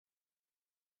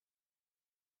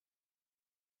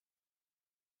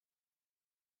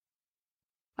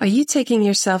Are you taking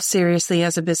yourself seriously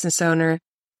as a business owner?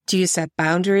 Do you set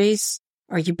boundaries?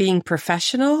 Are you being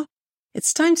professional?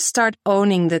 It's time to start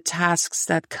owning the tasks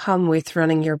that come with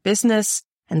running your business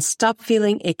and stop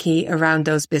feeling icky around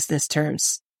those business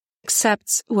terms.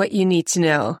 Accept what you need to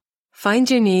know. Find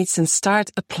your needs and start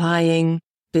applying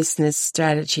business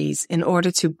strategies in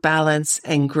order to balance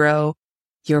and grow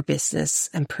your business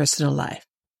and personal life.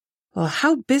 Well,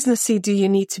 how businessy do you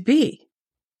need to be?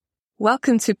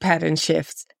 Welcome to Pattern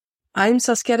Shift. I'm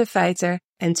Saskia de Feiter,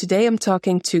 and today I'm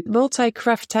talking to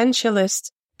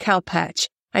multi-craftentialist Cal Patch.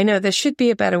 I know there should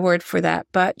be a better word for that,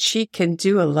 but she can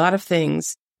do a lot of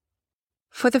things.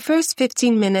 For the first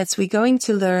 15 minutes, we're going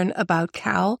to learn about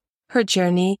Cal, her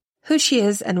journey, who she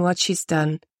is, and what she's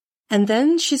done. And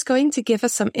then she's going to give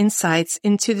us some insights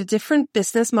into the different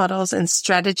business models and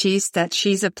strategies that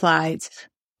she's applied.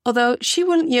 Although she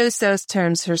wouldn't use those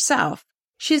terms herself,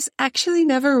 she's actually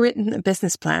never written a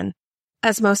business plan,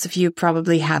 as most of you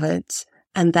probably haven't,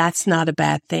 and that's not a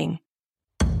bad thing.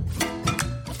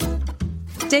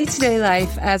 Day-to-day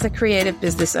life as a creative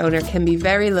business owner can be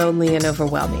very lonely and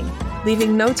overwhelming,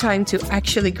 leaving no time to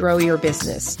actually grow your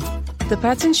business. The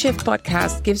Pattern Shift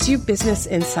podcast gives you business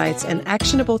insights and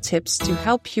actionable tips to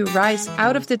help you rise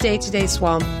out of the day-to-day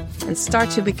swamp and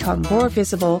start to become more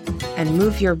visible and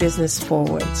move your business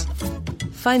forward.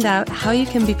 Find out how you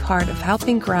can be part of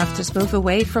helping crafters move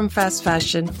away from fast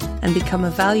fashion and become a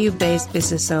value-based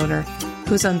business owner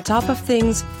who's on top of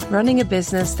things, running a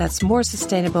business that's more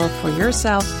sustainable for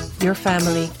yourself, your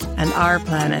family, and our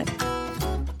planet.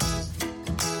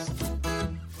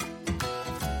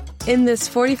 In this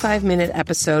 45-minute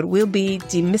episode, we'll be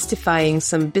demystifying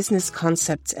some business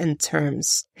concepts and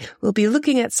terms. We'll be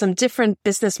looking at some different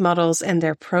business models and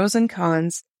their pros and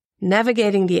cons,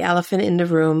 navigating the elephant in the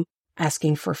room,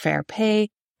 asking for fair pay,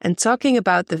 and talking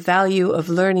about the value of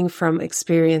learning from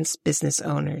experienced business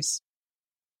owners.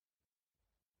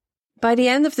 By the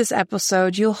end of this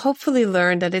episode, you'll hopefully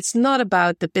learn that it's not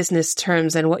about the business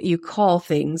terms and what you call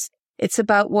things. It's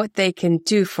about what they can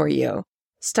do for you.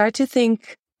 Start to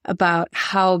think about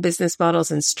how business models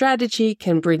and strategy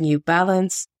can bring you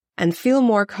balance and feel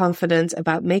more confident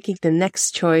about making the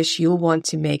next choice you'll want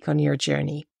to make on your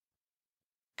journey.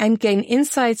 And gain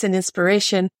insights and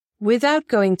inspiration without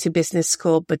going to business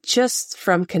school, but just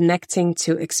from connecting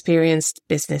to experienced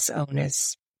business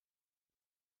owners.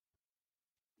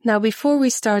 Now, before we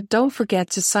start, don't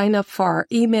forget to sign up for our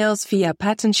emails via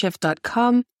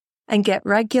patternshift.com and get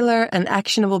regular and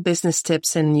actionable business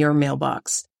tips in your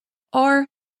mailbox. Or,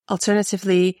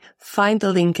 alternatively, find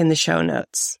the link in the show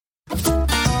notes.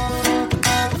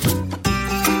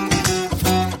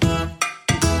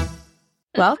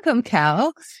 Welcome,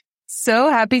 Cal.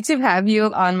 So happy to have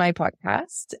you on my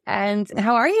podcast. And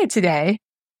how are you today?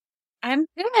 I'm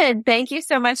good. Thank you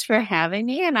so much for having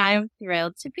me, and I'm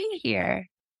thrilled to be here.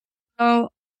 So,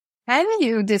 can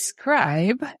you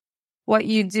describe what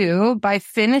you do by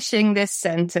finishing this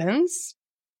sentence?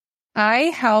 I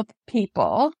help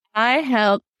people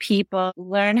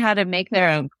learn how to make their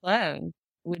own clothes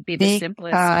would be the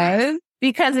simplest way.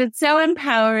 Because it's so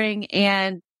empowering,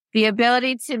 and the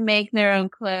ability to make their own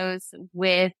clothes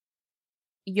with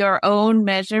your own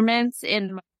measurements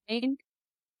in mind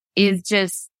is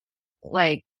just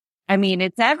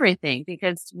it's everything.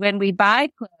 Because when we buy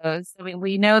clothes,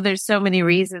 we know there's so many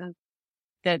reasons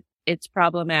that it's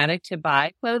problematic to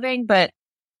buy clothing, but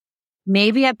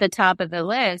maybe at the top of the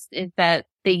list is that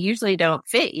they usually don't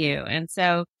fit you. And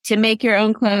so to make your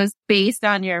own clothes based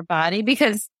on your body,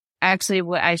 because actually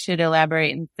what I should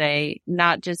elaborate and say,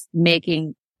 not just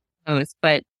making clothes,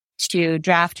 but to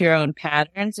draft your own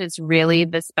patterns is really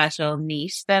the special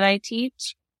niche that I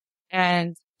teach.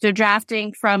 And so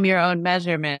drafting from your own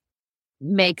measurement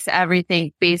makes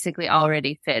everything basically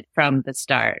already fit from the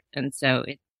start. And so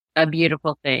it's a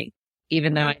beautiful thing,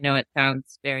 even though I know it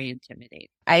sounds very intimidating.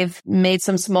 I've made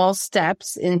some small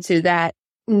steps into that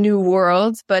new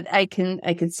world, but I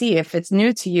can see if it's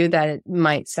new to you that it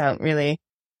might sound really,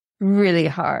 really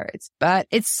hard, but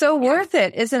it's so worth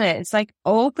it, isn't it? It's like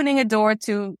opening a door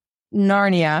to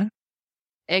Narnia.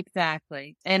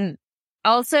 Exactly. And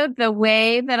also the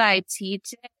way that I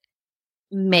teach it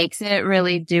makes it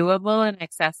really doable and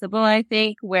accessible, I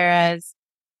think, whereas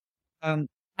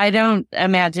I don't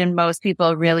imagine most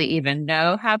people really even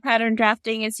know how pattern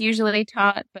drafting is usually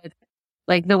taught, but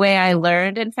like the way I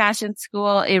learned in fashion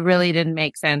school, it really didn't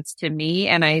make sense to me.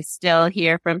 And I still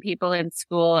hear from people in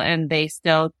school and they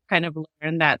still kind of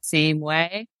learn that same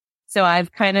way. So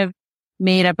I've kind of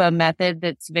made up a method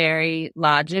that's very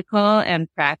logical and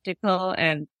practical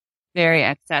and very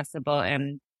accessible.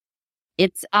 And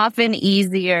it's often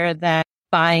easier than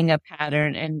buying a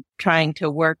pattern and trying to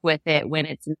work with it when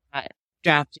it's not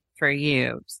drafted for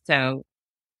you. So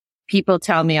people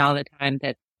tell me all the time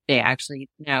that they actually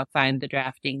now find the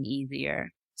drafting easier.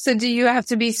 So do you have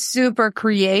to be super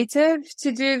creative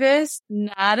to do this?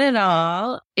 Not at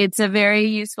all. It's a very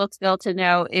useful skill to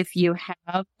know if you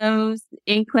have those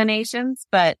inclinations,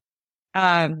 but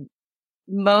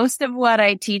most of what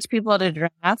I teach people to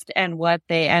draft and what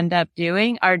they end up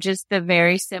doing are just the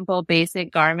very simple,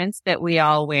 basic garments that we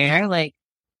all wear, like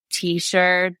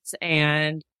t-shirts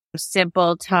and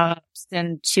simple tops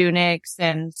and tunics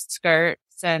and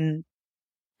skirts. And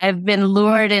I've been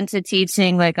lured into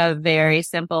teaching like a very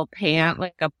simple pant,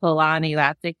 like a pull-on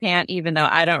elastic pant, even though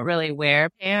I don't really wear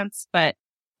pants. But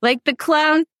like the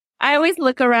clown, I always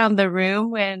look around the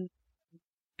room when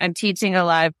I'm teaching a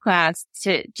live class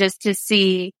to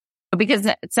see, because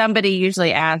somebody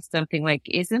usually asks something like,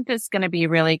 isn't this going to be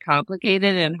really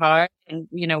complicated and hard? And,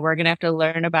 we're going to have to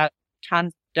learn about tons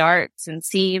of darts and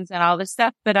seams and all this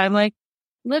stuff. But I'm like,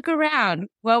 look around.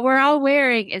 What we're all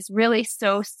wearing is really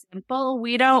so simple.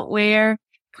 We don't wear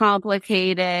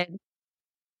complicated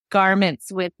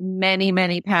garments with many,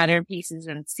 many pattern pieces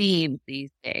and seams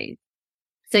these days.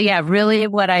 So yeah, really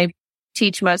what I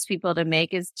teach most people to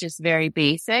make is just very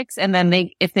basics. And then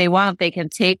if they want, they can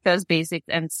take those basics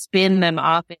and spin them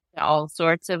off into all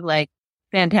sorts of like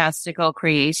fantastical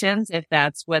creations if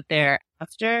that's what they're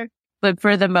after. But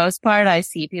for the most part, I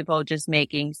see people just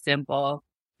making simple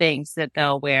things that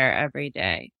they'll wear every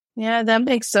day. Yeah, that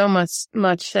makes so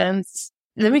much sense.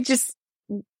 Let me just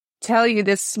tell you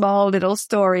this small little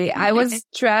story. I was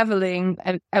traveling.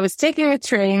 I was taking a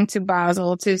train to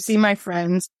Basel to see my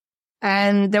friends.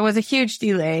 And there was a huge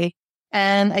delay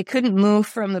and I couldn't move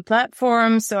from the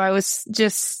platform. So I was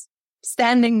just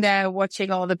standing there watching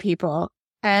all the people.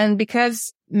 And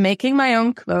because making my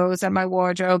own clothes and my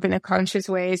wardrobe in a conscious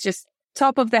way is just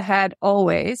top of the head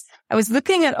always, I was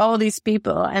looking at all these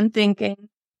people and thinking,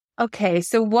 okay,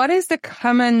 so what is the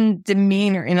common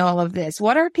demeanor in all of this?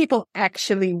 What are people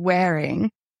actually wearing?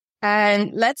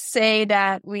 And let's say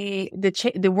that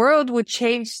the world would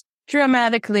change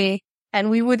dramatically and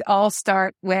we would all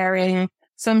start wearing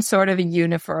some sort of a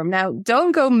uniform. Now,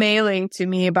 don't go mailing to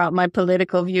me about my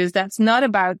political views. That's not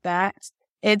about that.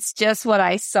 It's just what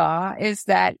I saw is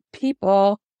that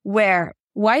people wear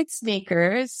white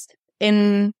sneakers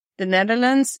in the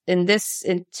Netherlands in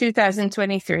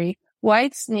 2023,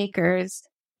 white sneakers,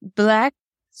 black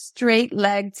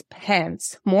straight-legged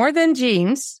pants, more than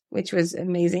jeans, which was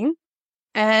amazing,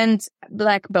 and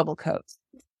black bubble coats.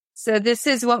 So this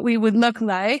is what we would look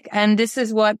like. And this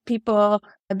is what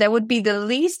that would be the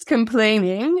least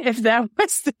complaining if that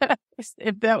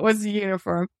was the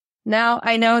uniform. Now,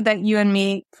 I know that you and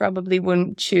me probably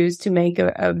wouldn't choose to make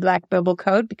a black bubble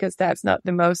coat because that's not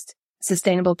the most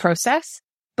sustainable process.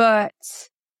 But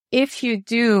if you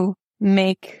do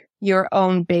make your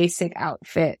own basic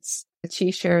outfits,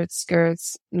 t-shirts,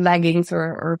 skirts, leggings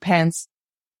or pants,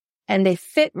 and they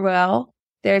fit well,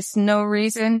 there's no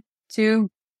reason to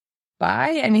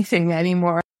buy anything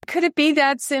anymore. Could it be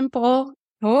that simple?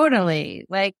 Totally.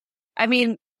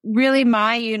 Really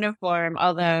my uniform,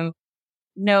 although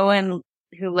no one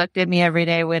who looked at me every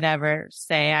day would ever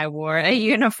say I wore a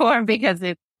uniform because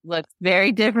it looks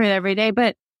very different every day.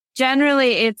 But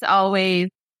generally it's always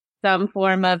some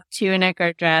form of tunic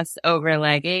or dress over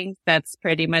leggings. That's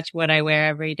pretty much what I wear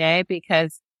every day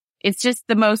because it's just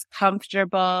the most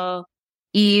comfortable,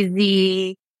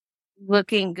 easy,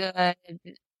 looking good.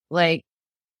 Like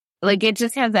it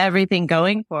just has everything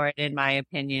going for it, in my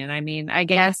opinion. I mean, I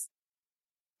guess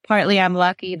partly I'm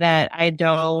lucky that I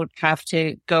don't have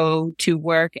to go to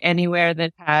work anywhere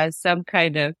that has some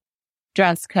kind of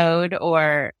dress code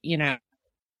or,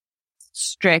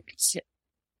 strict.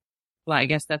 Well, I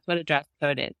guess that's what a dress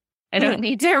code is. I don't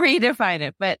need to redefine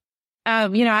it, but,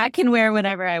 I can wear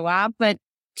whatever I want. But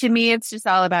to me, it's just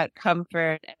all about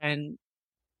comfort,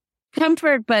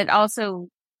 but also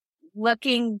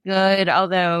looking good,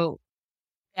 although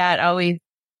that always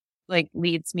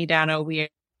leads me down a weird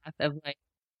path of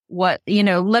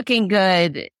looking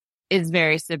good is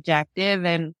very subjective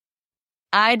and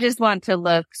I just want to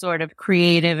look sort of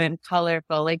creative and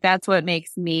colorful. That's what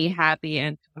makes me happy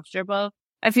and comfortable.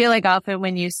 I feel like often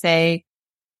when you say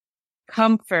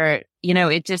comfort,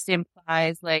 it just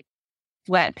implies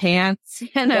sweatpants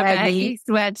and a baggy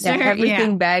sweatshirt. Yeah,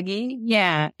 everything baggy.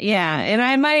 Yeah. Yeah. And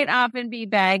I might often be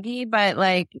baggy, but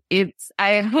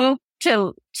I hope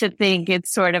to think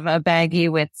it's sort of a baggy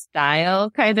with style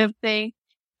kind of thing.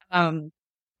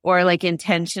 Or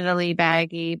intentionally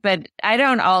baggy, but I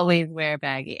don't always wear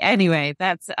baggy. Anyway,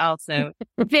 that's also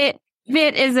fit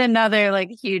fit is another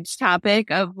like huge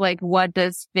topic of like, what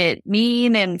does fit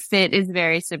mean? And fit is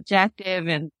very subjective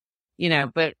and,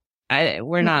 but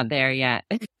we're not there yet.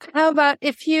 How about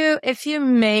if you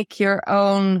make your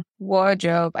own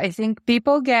wardrobe? I think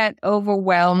people get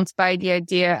overwhelmed by the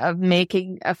idea of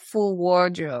making a full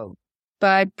wardrobe.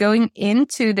 But going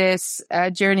into this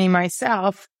journey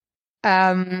myself,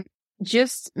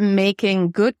 just making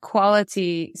good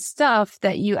quality stuff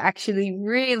that you actually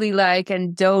really like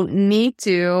and don't need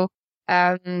to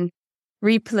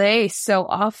replace so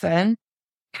often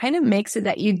kind of makes it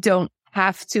that you don't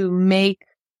have to make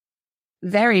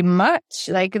very much.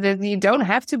 Like you don't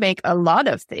have to make a lot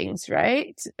of things,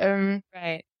 right?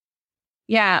 Right.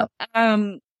 Yeah.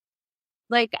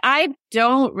 Like I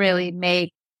don't really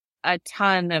make a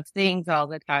ton of things all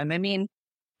the time. I mean,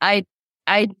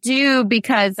 I do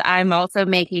because I'm also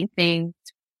making things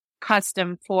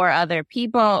custom for other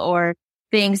people or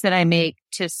things that I make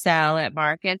to sell at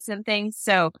markets and things.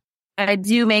 So I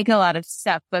do make a lot of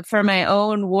stuff, but for my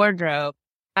own wardrobe,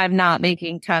 I'm not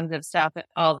making tons of stuff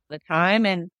all the time.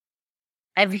 And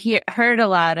I've heard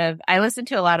I listen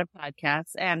to a lot of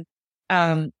podcasts and,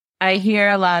 I hear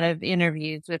a lot of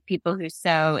interviews with people who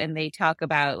sew and they talk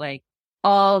about like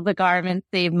all the garments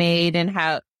they've made and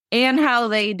how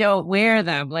they don't wear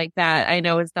them like that. I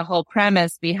know is the whole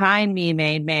premise behind Me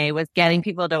Made May was getting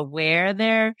people to wear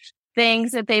their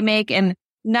things that they make. And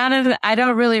I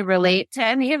don't really relate to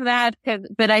any of that,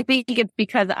 but I think it's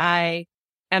because I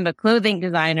am a clothing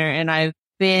designer and I've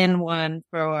been one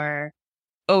for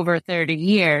over 30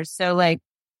 years. So like,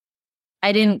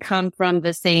 I didn't come from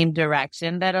the same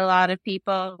direction that a lot of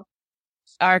people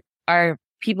are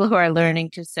people who are learning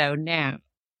to sew now.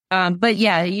 But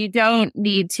yeah, you don't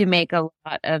need to make a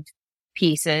lot of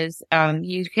pieces.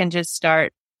 You can just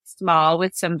start small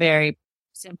with some very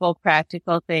simple,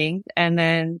 practical things. And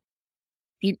then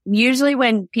usually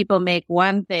when people make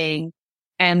one thing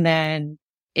and then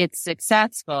it's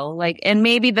successful, and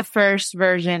maybe the first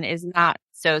version is not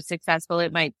so successful,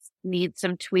 it might need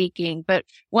some tweaking. But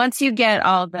once you get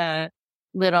all the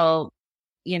little,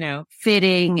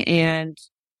 fitting and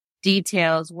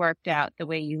details worked out the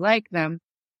way you like them,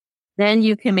 then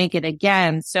you can make it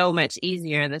again so much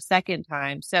easier the second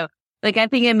time. So I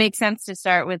think it makes sense to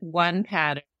start with one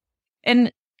pattern.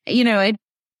 And,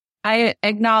 I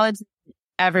acknowledge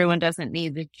everyone doesn't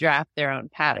need to draft their own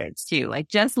patterns too. Like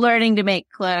just learning to make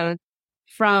clothes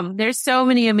there's so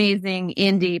many amazing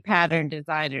indie pattern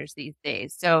designers these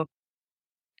days. So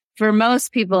for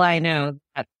most people I know,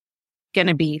 that's going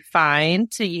to be fine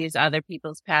to use other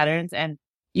people's patterns and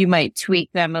you might tweak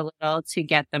them a little to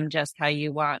get them just how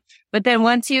you want. But then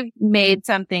once you've made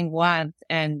something once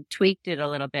and tweaked it a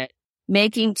little bit,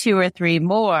 making 2 or 3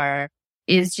 more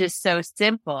is just so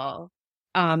simple.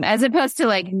 As opposed to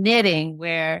like knitting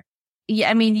where,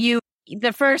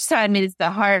 the first time is the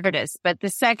hardest, but the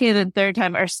second and third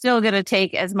time are still going to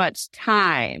take as much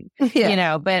time, but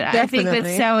definitely. I think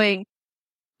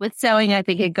with sewing, I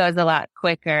think it goes a lot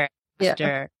quicker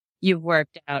after you've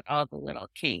worked out all the little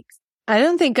kinks. I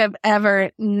don't think I've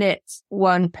ever knit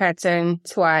one pattern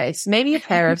twice. Maybe a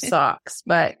pair of socks,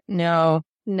 but no.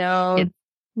 It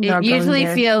usually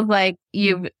feels like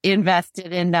you've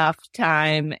invested enough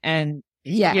time and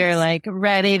you're like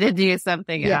ready to do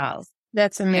something else.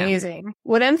 That's amazing. Yeah.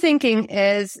 What I'm thinking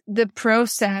is the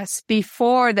process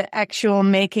before the actual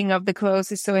making of the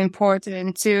clothes is so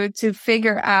important to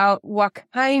figure out what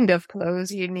kind of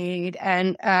clothes you need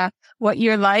and what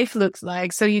your life looks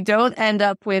like. So you don't end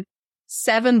up with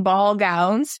 7 ball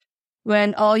gowns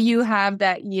when all you have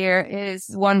that year is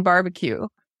one barbecue.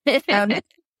 And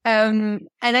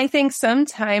I think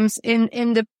sometimes in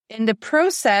the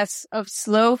process of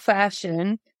slow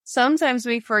fashion, sometimes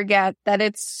we forget that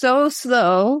it's so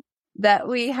slow that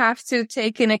we have to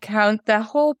take into account the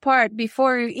whole part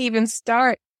before you even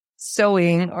start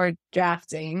sewing or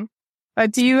drafting.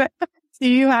 But do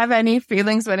you have any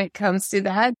feelings when it comes to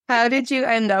that? How did you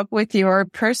end up with your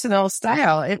personal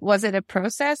style? Was it a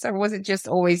process or was it just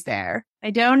always there? I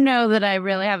don't know that I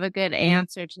really have a good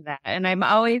answer to that. And I'm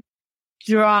always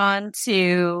drawn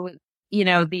to,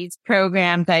 these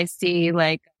programs I see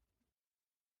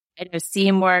I know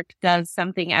Seamwork does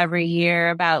something every year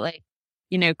about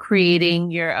creating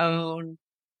your own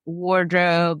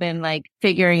wardrobe and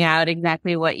figuring out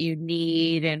exactly what you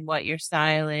need and what your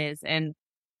style is. And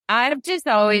I've just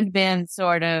always been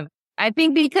I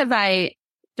think because I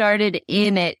started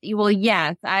in it. Well,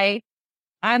 yes,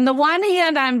 on the one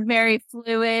hand, I'm very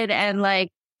fluid and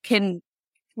can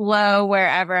flow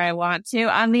wherever I want to.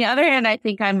 On the other hand, I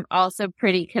think I'm also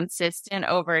pretty consistent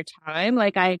over time.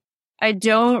 I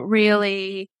don't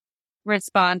really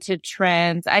respond to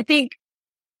trends. I think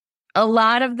a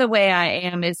lot of the way I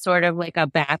am is sort of like a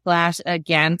backlash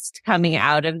against coming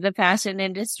out of the fashion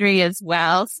industry as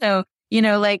well. So,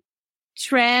 like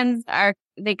trends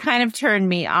they kind of turn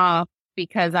me off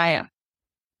because I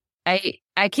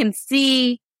can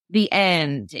see the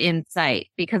end in sight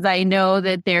because I know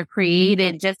that they're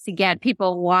created just to get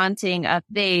people wanting a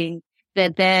thing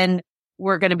that then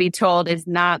we're going to be told is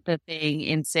not the thing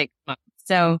in 6 months.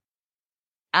 So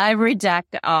I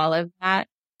reject all of that.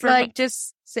 Like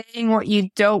just saying what you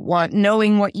don't want,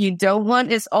 knowing what you don't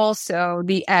want is also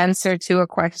the answer to a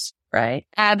question, right?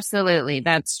 Absolutely.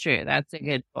 That's true. That's a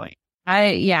good point.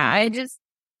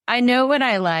 I know what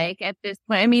I like at this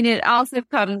point. I mean, it also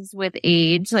comes with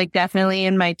age, like definitely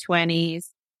in my 20s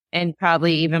and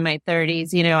probably even my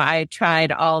 30s, I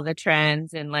tried all the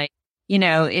trends and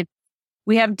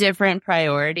we have different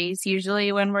priorities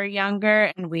usually when we're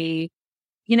younger and we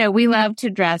love to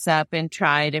dress up and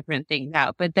try different things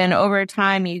out. But then over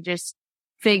time, you just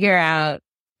figure out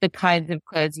the kinds of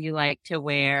clothes you like to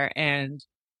wear. And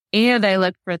I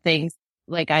look for things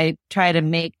like I try to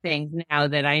make things now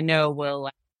that I know will,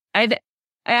 I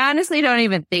honestly don't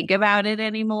even think about it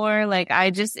anymore. Like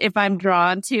if I'm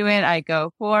drawn to it, I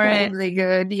go for it. Really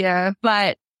good. Yeah.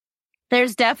 But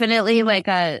there's definitely like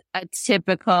a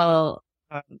typical,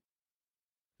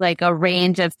 like a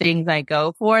range of things I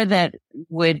go for that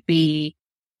would be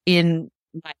in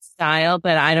my style,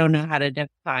 but I don't know how to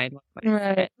define what my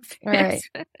right. Right.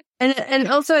 And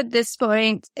also at this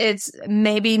point, it's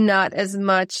maybe not as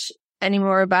much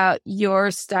anymore about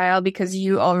your style because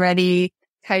you already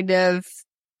kind of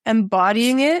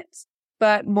embodying it,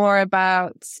 but more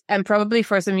about, and probably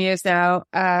for some years now,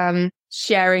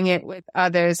 sharing it with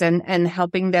others and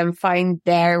helping them find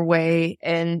their way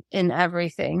in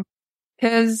everything.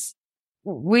 Cause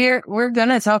we're going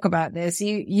to talk about this.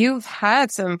 You've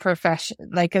had some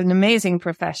like an amazing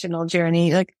professional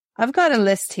journey. Like I've got a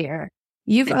list here.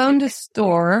 You've owned a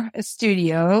store, a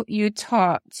studio, you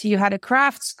taught, you had a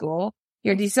craft school,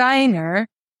 you're a designer,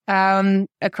 a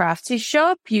craftsy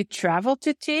shop, you travel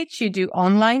to teach, you do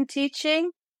online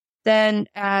teaching. Then,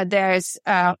 there's,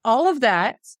 all of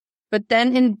that, but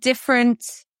then in different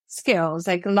skills,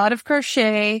 like a lot of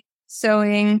crochet,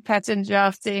 sewing, pattern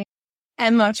drafting,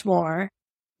 and much more.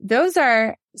 Those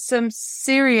are some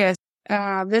serious,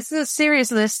 this is a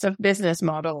serious list of business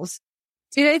models.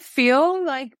 Do they feel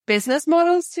like business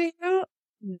models to you?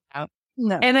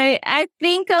 No. And I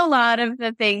think a lot of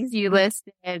the things you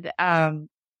listed,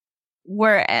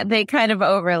 they kind of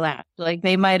overlapped. Like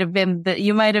they might have been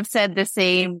you might have said the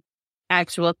same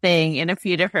actual thing in a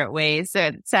few different ways. So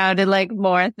it sounded like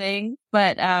more things,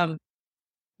 but,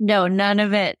 no, none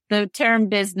of it. The term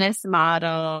business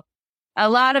model, a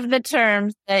lot of the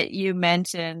terms that you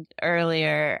mentioned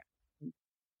earlier,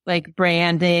 like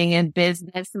branding and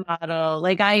business model,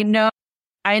 like I know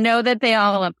that they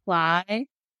all apply,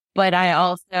 but I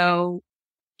also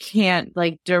can't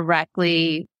like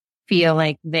directly feel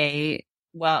like it's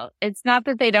not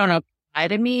that they don't apply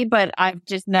to me, but I've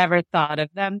just never thought of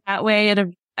them that way.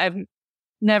 I've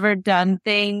never done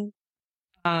things,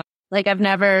 like I've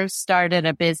never started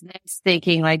a business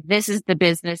thinking like this is the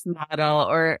business model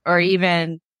or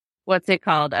even what's it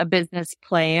called? A business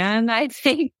plan. I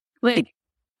think like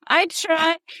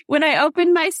when I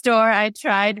opened my store, I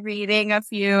tried reading a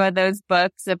few of those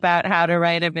books about how to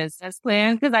write a business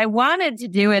plan because I wanted to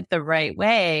do it the right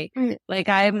way. Like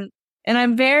I'm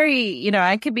very,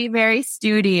 I could be very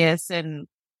studious and,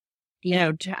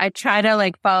 I try to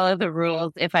like follow the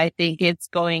rules if I think it's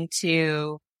going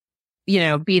to,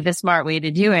 be the smart way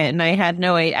to do it. And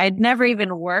I'd never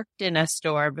even worked in a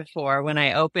store before when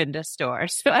I opened a store.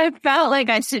 So I felt like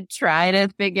I should try to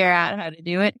figure out how to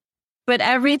do it. But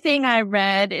everything I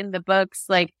read in the books,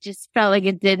 like just felt like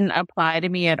it didn't apply to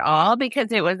me at all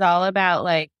because it was all about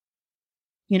like,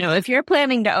 if you're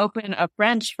planning to open a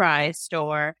French fry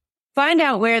store, find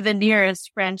out where the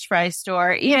nearest French fry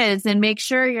store is and make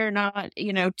sure you're not,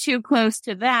 too close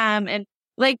to them. And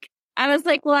like, I was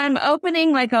like, well, I'm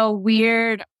opening like a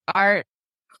weird art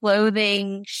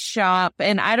clothing shop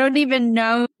and I don't even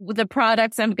know the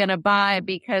products I'm going to buy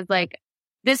because like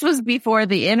this was before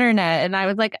the internet. And I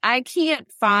was like, I can't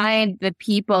find the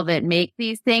people that make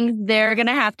these things. They're going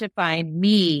to have to find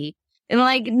me. And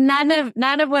like none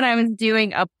of what I was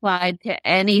doing applied to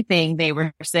anything they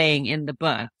were saying in the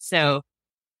book. So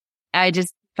I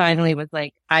just finally was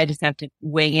like, I just have to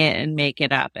wing it and make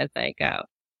it up as I go.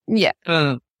 Yeah.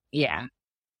 Yeah.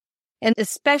 And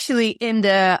especially on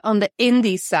the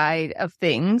indie side of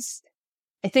things,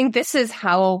 I think this is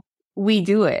how we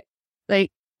do it.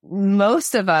 Like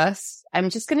most of us, I'm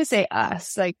just going to say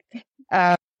us, like,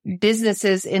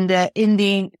 businesses in the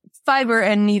indie fiber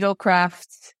and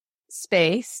needlecraft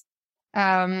space.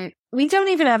 We don't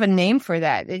even have a name for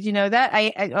that. Did you know that?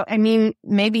 I mean,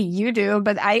 maybe you do,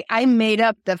 but I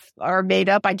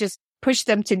I just pushed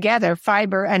them together,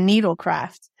 fiber and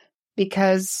needlecraft,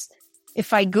 because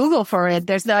if I Google for it,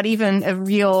 there's not even a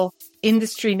real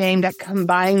industry name that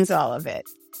combines all of it.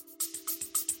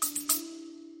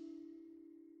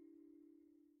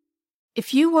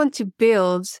 If you want to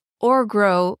build or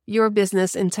grow your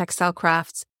business in textile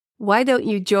crafts, why don't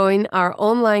you join our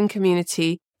online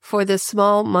community for the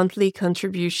small monthly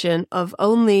contribution of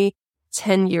only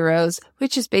 €10,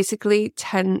 which is basically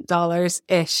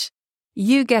 $10-ish.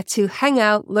 You get to hang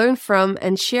out, learn from,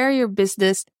 and share your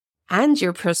business and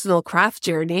your personal craft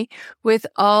journey with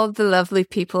all the lovely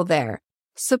people there.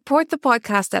 Support the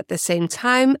podcast at the same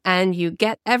time, and you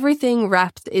get everything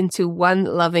wrapped into one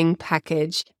loving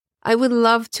package. I would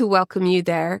love to welcome you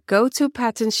there. Go to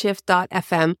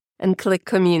patternshift.fm and click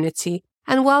community.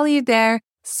 And while you're there,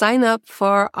 sign up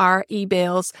for our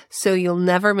emails so you'll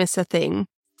never miss a thing.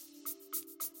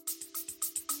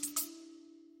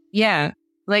 Yeah,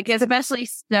 like especially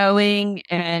sewing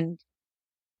and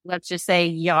let's just say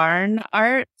yarn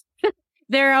art.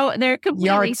 They're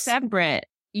completely separate.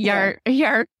 Yarn.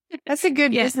 That's a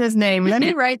good business name. Let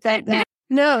me write that down.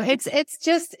 No,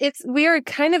 we are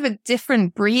kind of a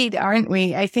different breed, aren't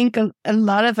we? I think a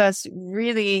lot of us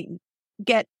really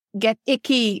get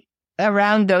icky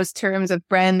around those terms of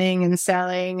branding and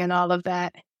selling and all of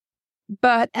that.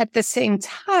 But at the same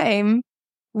time,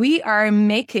 we are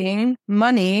making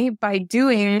money by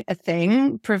doing a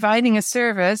thing, providing a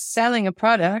service, selling a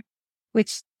product,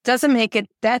 which doesn't make it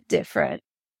that different.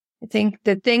 I think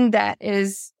the thing that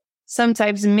is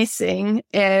sometimes missing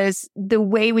is the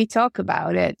way we talk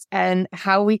about it and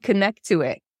how we connect to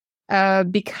it.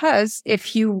 Because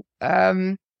if you,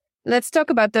 let's talk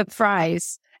about the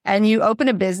fries. And you open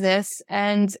a business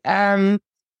and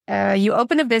you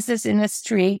open a business in a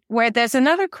street where there's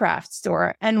another craft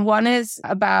store. And one is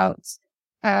about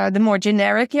the more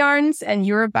generic yarns and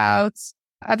you're about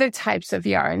other types of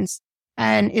yarns.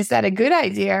 And is that a good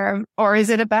idea or is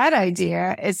it a bad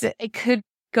idea? It could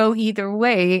go either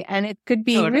way. And it could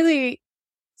be really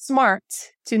smart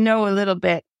to know a little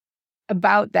bit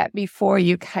about that before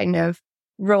you kind of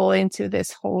roll into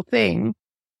this whole thing.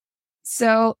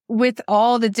 So with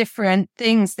all the different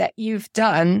things that you've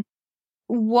done,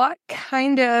 what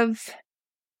kind of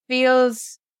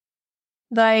feels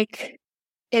like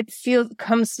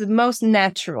comes the most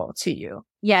natural to you?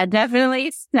 Yeah,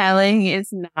 definitely selling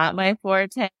is not my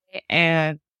forte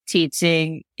and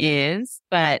teaching is,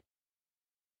 but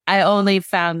I only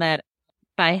found that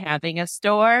by having a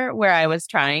store where I was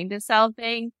trying to sell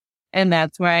things. And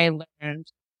that's where I learned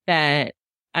that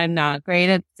I'm not great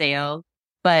at sales,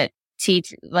 but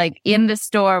in the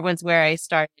store was where I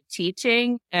started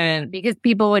teaching. And because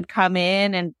people would come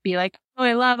in and be like, oh,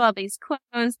 I love all these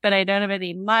clothes, but I don't have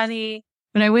any money,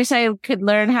 but I wish I could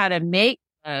learn how to make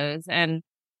clothes. And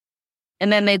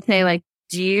then they'd say like,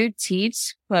 do you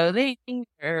teach clothing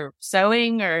or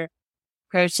sewing or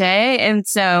crochet? And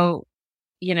so,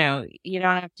 you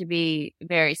don't have to be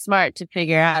very smart to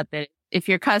figure out that if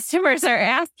your customers are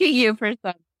asking you for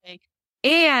something.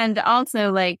 And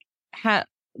also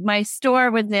my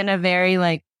store was in a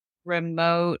very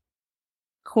remote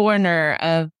corner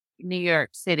of New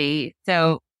York City.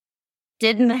 So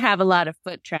didn't have a lot of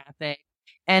foot traffic.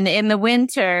 And in the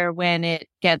winter, when it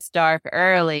gets dark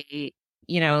early,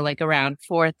 around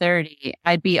 4:30,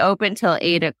 I'd be open till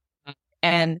 8:00.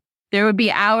 And there would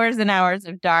be hours and hours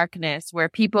of darkness where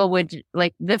people would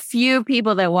the few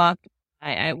people that walked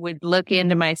by, I would look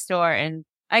into my store and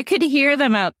I could hear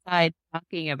them outside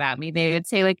talking about me. They would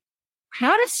say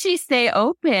how does she stay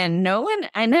open?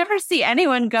 I never see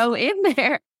anyone go in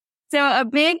there. So a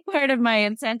big part of my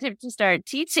incentive to start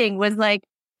teaching was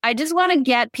I just want to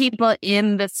get people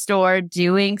in the store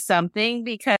doing something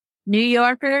because New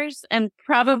Yorkers and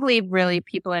probably really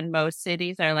people in most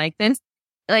cities are like this.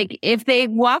 If they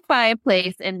walk by a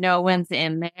place and no one's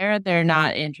in there, they're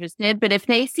not interested. But if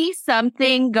they see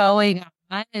something going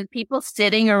on and people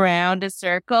sitting around a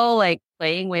circle,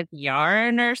 playing with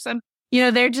yarn or something,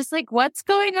 they're just what's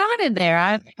going on in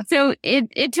there? So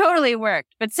it totally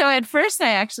worked. But so at first I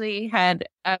actually had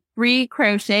a free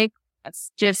crochet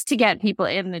class just to get people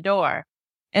in the door.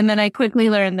 And then I quickly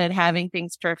learned that having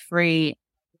things for free,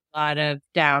 a lot of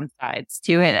downsides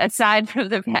to it, aside from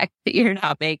the fact that you're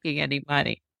not making any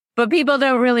money. But people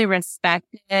don't really respect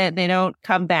it. They don't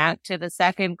come back to the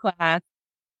second class.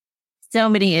 So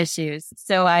many issues.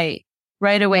 So I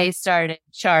right away started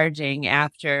charging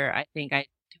after I think I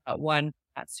taught one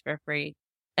class for free.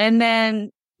 And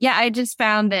then, I just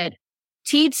found that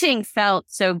teaching felt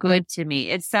so good to me.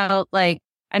 It felt like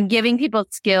I'm giving people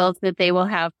skills that they will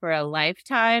have for a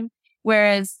lifetime.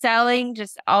 Whereas selling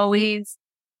just always,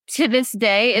 to this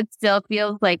day, it still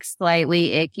feels like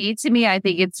slightly icky to me. I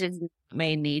think it's just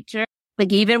my nature.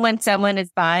 Like even when someone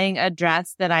is buying a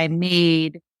dress that I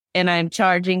made and I'm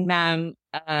charging them,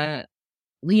 I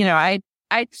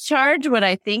charge what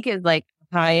I think is like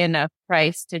high enough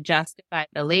price to justify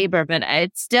the labor, but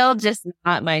it's still just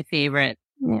not my favorite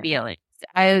feeling.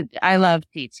 I love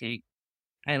teaching.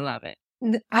 I love it.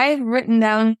 I've written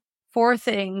down 4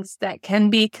 things that can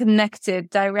be connected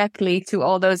directly to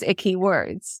all those icky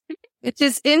words, which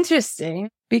is interesting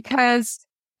because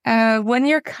when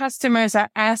your customers are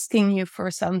asking you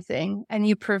for something and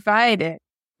you provide it,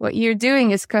 what you're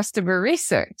doing is customer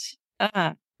research,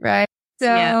 right?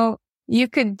 So you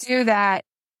could do that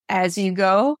as you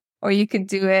go, or you could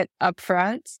do it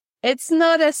upfront. It's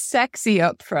not as sexy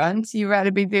upfront. You'd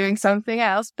rather be doing something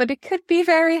else, but it could be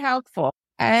very helpful.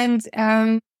 And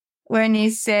when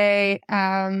you say,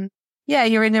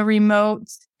 you're in a remote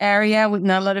area with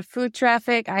not a lot of foot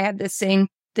traffic, I had the same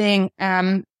thing.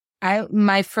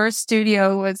 My first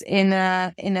studio was in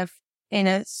a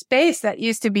space that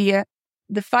used to be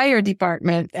the fire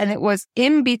department, and it was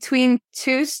in between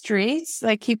 2 streets.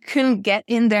 Like you couldn't get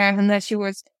in there unless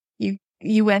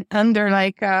you went under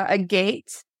like a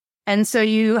gate. And so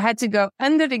you had to go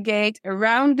under the gate,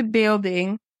 around the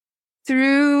building,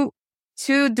 through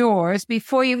 2 doors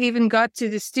before you even got to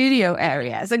the studio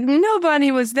area. It's like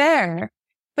nobody was there,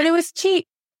 but it was cheap.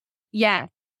 Yeah.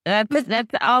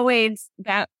 That's always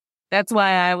that. That's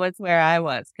why I was where I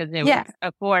was, because it was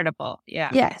affordable. Yeah.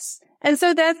 Yes. And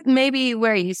so that's maybe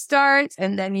where you start,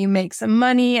 and then you make some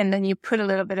money, and then you put a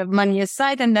little bit of money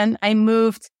aside. And then I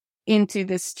moved into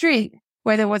the street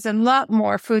where there was a lot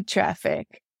more foot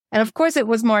traffic. And of course it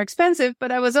was more expensive,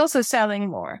 but I was also selling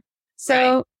more.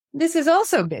 So this is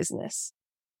also business.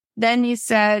 Then you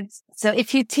said, so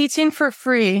if you're teaching for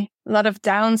free, a lot of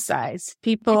downsides,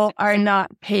 people are not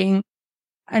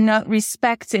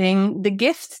respecting the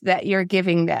gift that you're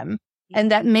giving them. And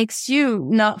that makes you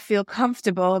not feel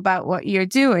comfortable about what you're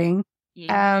doing.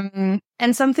 Yeah.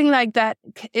 And something like that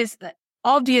is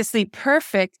obviously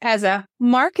perfect as a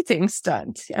marketing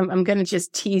stunt. I'm going to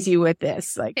just tease you with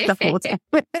this like the whole time.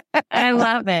 I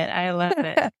love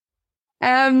it.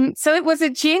 So it was a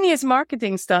genius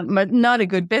marketing stunt, but not a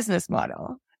good business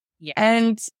model. Yeah.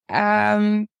 And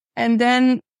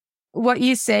then what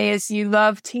you say is you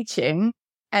love teaching.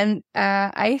 And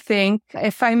I think,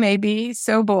 if I may be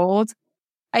so bold,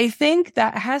 I think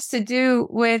that has to do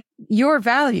with your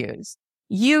values.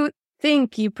 You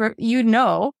think you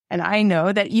know, and I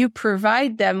know that you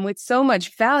provide them with so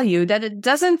much value that it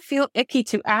doesn't feel icky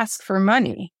to ask for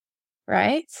money,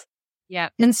 right? Yeah.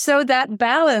 And so that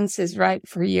balance is right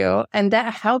for you, and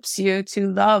that helps you to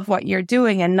love what you're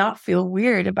doing and not feel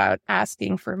weird about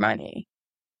asking for money.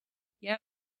 Yep.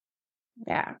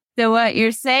 Yeah. So what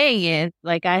you're saying is,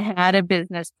 like, I had a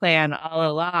business plan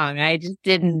all along. I just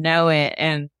didn't know it,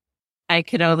 and I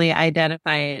could only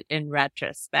identify it in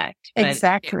retrospect.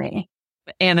 Exactly.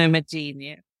 And I'm a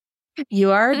genius.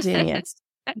 You are a genius.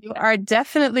 You are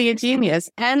definitely a genius.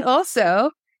 And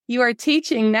also, you are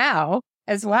teaching now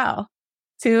as well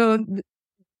to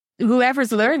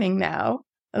whoever's learning now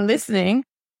and listening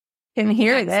can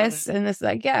hear this, and it's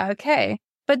like, yeah, okay.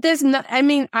 But there's not,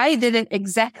 I did it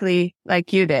exactly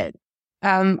like you did.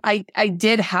 I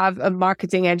did have a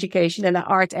marketing education and an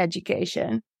art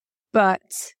education, but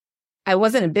I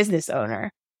wasn't a business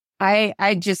owner.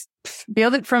 I just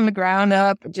built it from the ground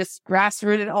up, just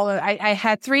grassrooted all of it. I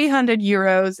had 300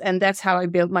 euros, and that's how I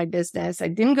built my business. I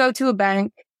didn't go to a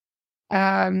bank.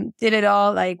 Did it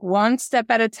all like 1 step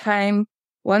at a time,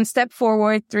 1 step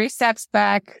forward, 3 steps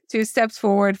back, 2 steps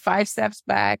forward, 5 steps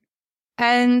back.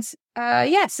 And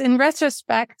yes, in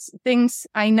retrospect,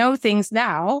 I know things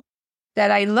now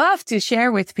that I love to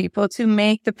share with people to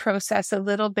make the process a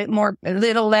little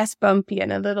less bumpy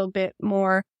and a little bit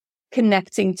more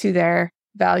connecting to their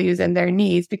values and their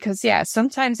needs. Because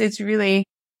sometimes it's really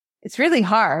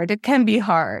hard. It can be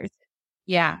hard.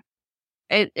 Yeah.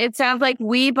 It sounds like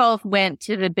we both went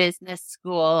to the business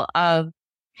school of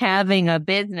having a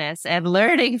business and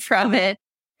learning from it,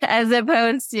 as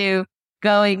opposed to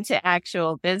going to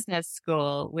actual business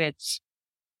school, which,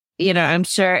 I'm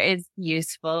sure is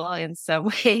useful in some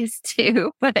ways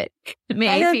too, but maybe.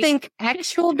 I don't think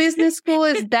actual business school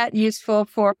is that useful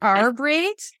for our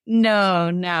breed.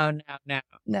 No.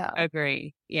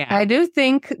 Agree. Yeah. I do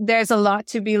think there's a lot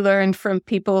to be learned from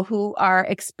people who are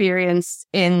experienced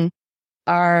in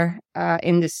our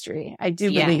industry. I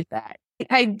do believe that.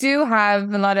 I do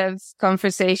have a lot of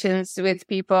conversations with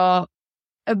people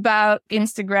about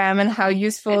Instagram and how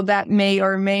useful that may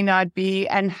or may not be,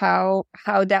 and how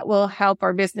that will help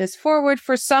our business forward.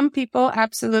 For some people,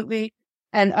 absolutely.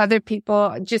 And other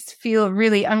people just feel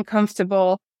really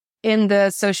uncomfortable in the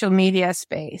social media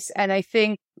space. And I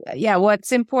think,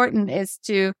 what's important is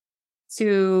to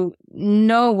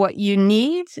know what you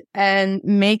need and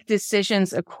make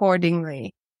decisions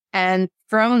accordingly. And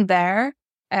from there,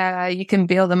 you can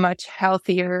build a much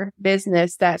healthier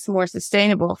business that's more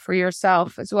sustainable for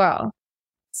yourself as well.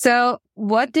 So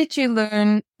what did you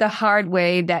learn the hard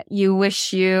way that you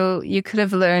wish you could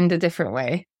have learned a different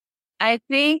way? I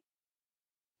think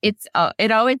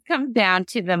it always comes down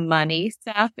to the money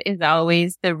stuff is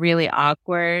always the really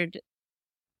awkward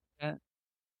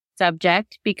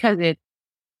subject, because it's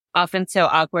often so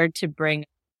awkward to bring.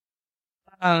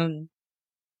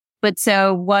 But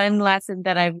so one lesson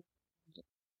that I've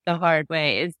the hard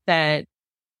way is that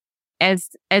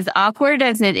as awkward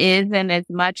as it is, and as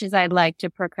much as I'd like to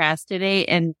procrastinate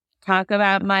and talk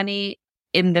about money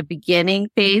in the beginning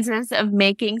phases of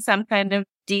making some kind of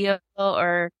deal,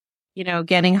 or,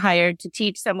 getting hired to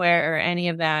teach somewhere or any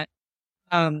of that,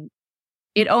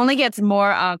 it only gets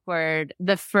more awkward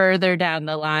the further down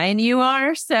the line you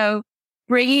are. So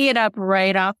bringing it up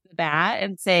right off the bat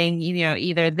and saying,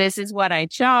 either this is what I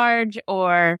charge,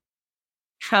 or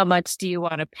how much do you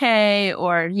want to pay,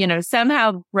 or,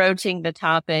 somehow broaching the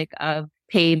topic of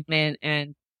payment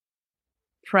and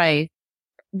price,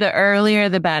 the earlier,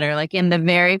 the better, like in the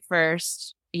very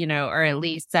first, or at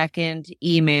least second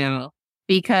email,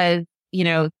 because,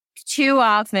 too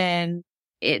often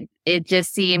it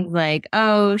just seems like,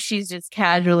 oh, she's just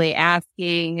casually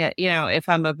asking, if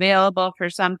I'm available for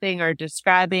something, or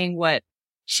describing what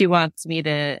she wants me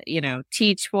to,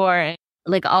 teach for.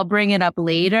 Like, I'll bring it up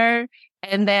later.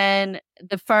 And then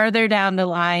the further down the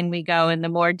line we go and the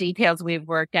more details we've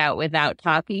worked out without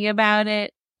talking about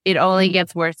it, it only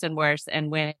gets worse and worse. And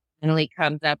when it finally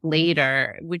comes up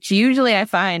later, which usually I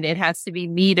find it has to be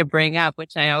me to bring up,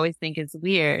 which I always think is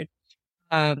weird.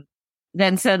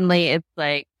 Then suddenly it's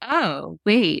like, oh,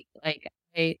 wait, like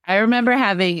I remember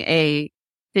having a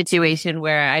situation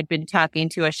where I'd been talking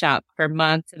to a shop for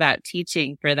months about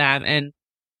teaching for them, and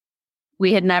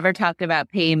we had never talked about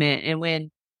payment. And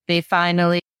when they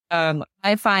finally,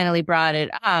 I finally brought it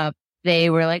up, they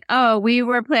were like, oh, we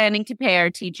were planning to pay our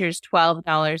teachers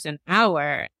 $12 an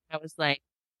hour. I was like,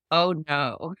 oh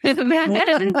no,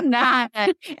 that is not.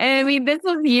 And I mean, this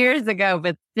was years ago,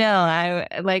 but still,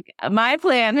 my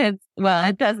plan has, well,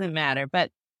 it doesn't matter,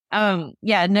 but,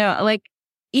 like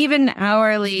even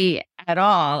hourly at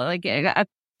all, like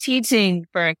teaching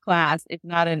for a class is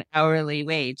not an hourly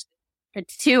wage. For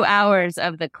 2 hours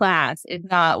of the class is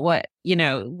not what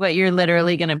you're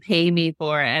literally going to pay me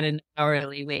for at an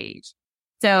hourly wage.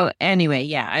 So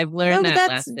anyway, I've learned that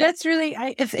lesson. That's really,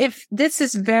 if this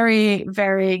is very,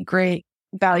 very great,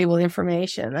 valuable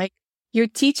information. Like, you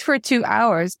teach for 2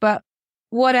 hours, but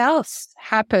what else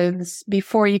happens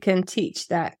before you can teach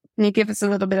that? Can you give us a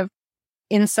little bit of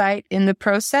insight in the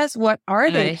process? What are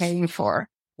they paying for?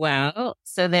 Well,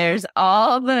 so there's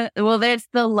there's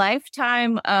the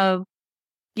lifetime of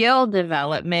skill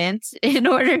development in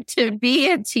order to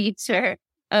be a teacher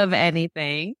of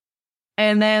anything.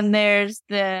 And then there's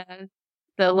the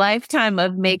lifetime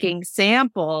of making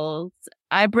samples.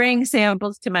 I bring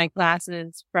samples to my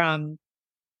classes from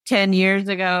 10 years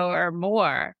ago or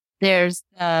more. There's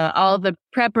all the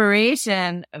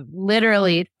preparation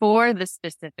literally for the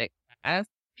specific class,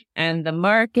 and the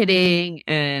marketing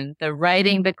and the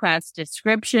writing the class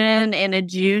description in a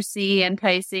juicy,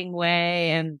 enticing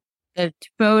way, and the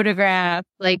photograph.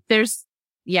 Like, there's,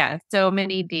 so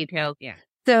many details. Yeah.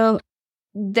 So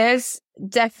there's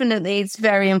definitely, it's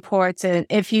very important,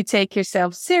 if you take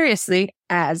yourself seriously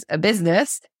as a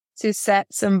business, to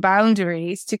set some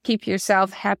boundaries to keep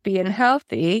yourself happy and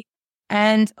healthy.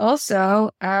 And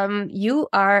also, you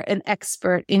are an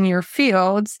expert in your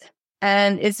fields,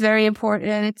 and it's very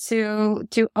important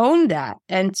to own that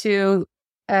and to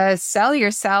sell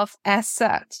yourself as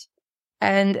such.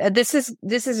 And this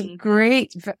is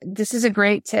great. This is a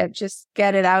great tip. Just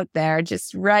get it out there.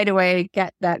 Just right away,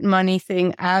 get that money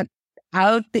thing out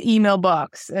the email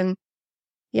box, and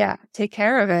take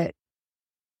care of it.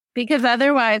 Because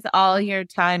otherwise all your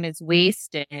time is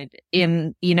wasted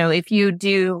in, if you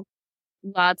do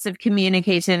lots of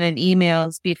communication and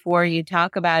emails before you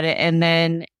talk about it, and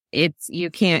then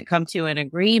you can't come to an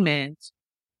agreement.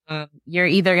 You're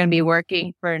either going to be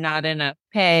working for not enough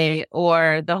pay,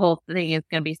 or the whole thing is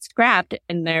going to be scrapped,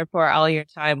 and therefore all your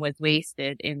time was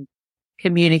wasted in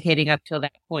communicating up till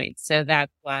that point. So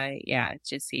that's why, it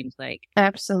just seems like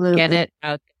absolutely get it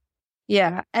out.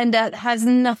 Yeah. And that has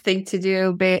nothing to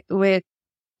do with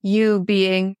you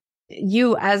being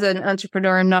you as an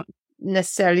entrepreneur. I'm not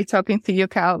necessarily talking to you,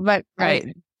 Cal, but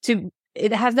right.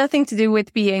 It has nothing to do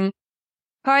with being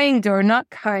kind or not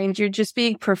kind. You're just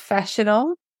being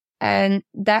professional, and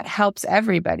that helps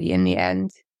everybody in the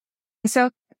end. So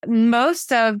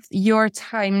most of your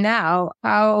time now,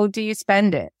 how do you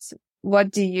spend it?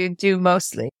 What do you do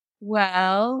mostly?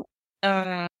 Well,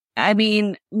 I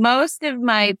mean, most of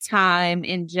my time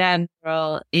in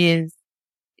general is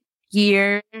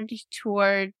geared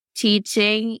toward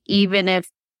teaching, even if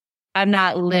I'm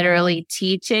not literally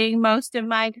teaching most of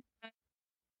my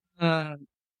time.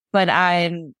 But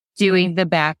I'm doing the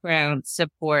background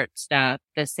support stuff,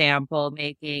 the sample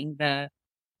making, the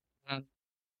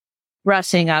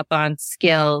brushing up on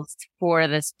skills for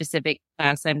the specific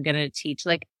class I'm going to teach.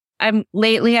 Like I've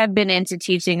been into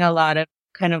teaching a lot of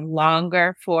kind of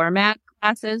longer format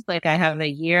classes. Like I have a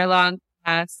year-long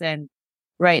class, and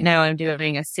right now I'm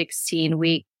doing a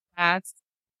 16-week class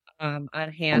on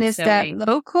hand sewing. And is that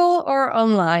local or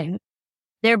online?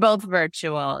 They're both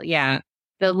virtual. Yeah.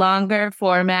 The longer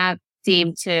format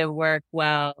seem to work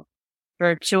well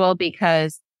virtual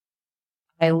because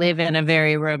I live in a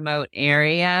very remote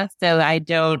area. So I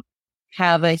don't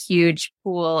have a huge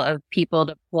pool of people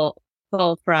to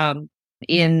pull from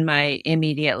in my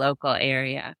immediate local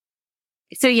area.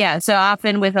 So yeah, so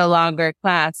often with a longer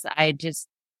class, I just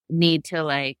need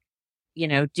to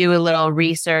do a little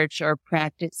research or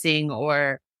practicing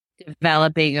or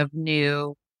developing of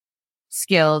new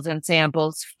skills and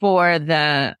samples for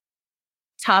the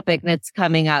topic that's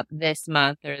coming up this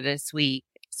month or this week.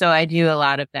 So I do a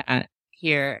lot of that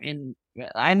here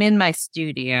I'm in my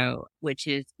studio, which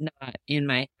is not in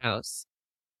my house.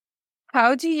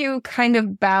 How do you kind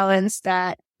of balance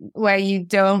that where you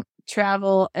don't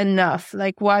travel enough?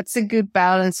 Like what's a good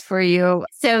balance for you?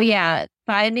 So yeah,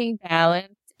 finding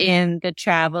balance in the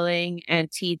traveling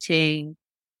and teaching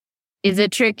is a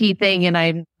tricky thing, and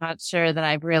I'm not sure that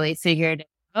I've really figured it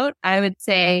out. I would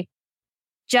say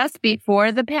just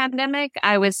before the pandemic,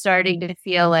 I was starting to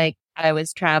feel like I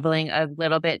was traveling a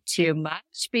little bit too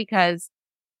much because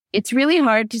it's really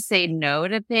hard to say no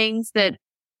to things that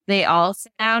they all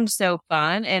sound so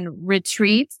fun. And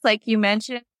retreats, like you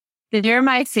mentioned, they're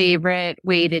my favorite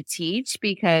way to teach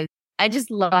because I just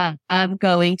love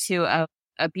going to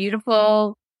a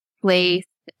beautiful place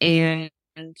and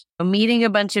meeting a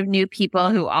bunch of new people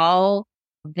who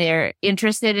they're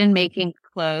interested in making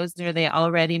clothes, or they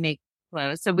already make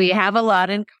clothes. So we have a lot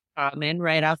in common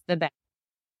right off the bat.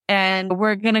 And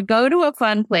we're going to go to a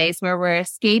fun place where we're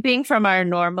escaping from our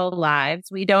normal lives.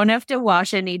 We don't have to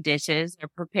wash any dishes or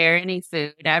prepare any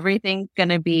food. Everything's going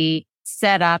to be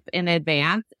set up in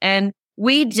advance. And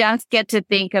we just get to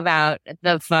think about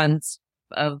the fun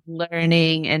of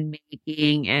learning and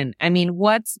making. And I mean,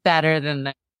 what's better than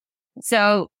that?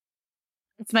 So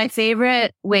it's my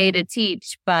favorite way to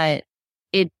teach, but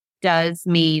it does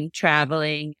mean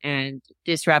traveling and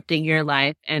disrupting your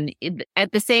life. And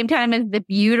at the same time as the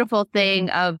beautiful thing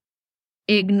of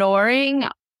ignoring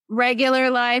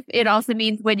regular life, it also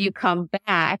means when you come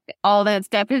back, all that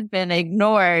stuff has been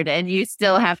ignored and you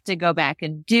still have to go back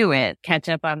and do it, catch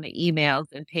up on the emails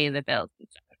and pay the bills and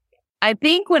stuff. I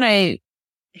think when I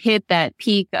hit that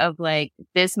peak of like,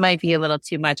 this might be a little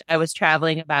too much, I was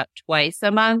traveling about twice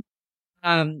a month.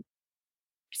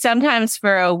 Sometimes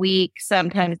for a week,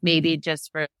 sometimes maybe just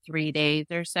for 3 days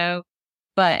or so,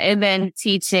 and then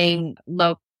teaching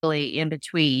locally in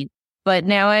between. But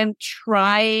now I'm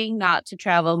trying not to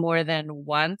travel more than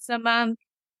once a month.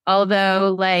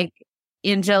 Although like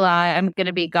in July, I'm going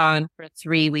to be gone for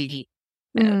 3 weeks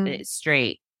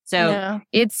straight. So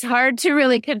It's hard to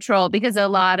really control because a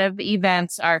lot of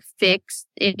events are fixed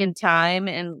in time,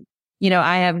 and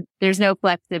there's no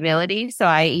flexibility. So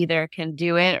I either can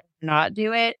do it or not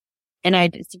do it. And I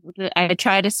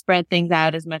try to spread things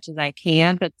out as much as I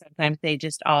can, but sometimes they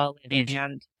just all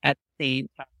land at the same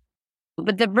time.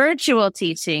 But the virtual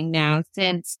teaching now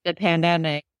since the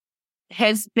pandemic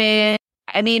has been,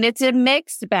 I mean, it's a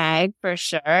mixed bag for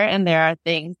sure. And there are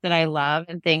things that I love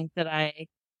and things that I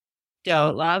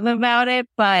don't love about it.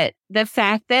 But the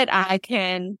fact that I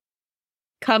can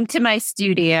come to my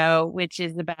studio, which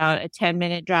is about a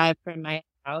 10-minute drive from my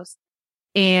house,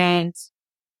 and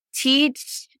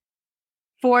teach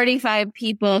 45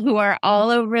 people who are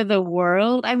all over the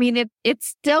world. I mean, it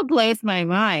still blows my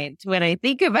mind when I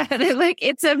think about it. Like,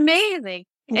 it's amazing.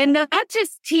 And not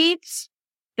just teach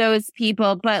those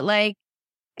people, but like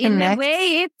in a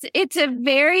way, it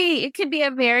can be a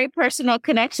very personal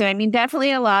connection. I mean,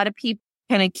 definitely a lot of people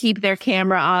kind of keep their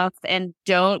camera off and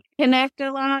don't connect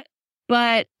a lot.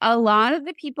 But a lot of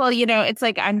the people, it's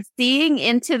like I'm seeing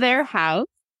into their house.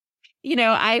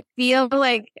 I feel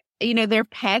like, their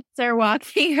pets are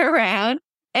walking around.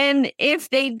 And if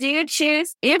they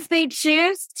choose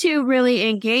to really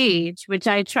engage, which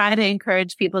I try to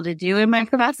encourage people to do in my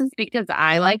classes because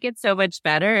I like it so much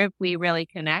better if we really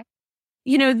connect,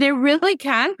 there really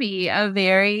can be a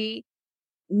very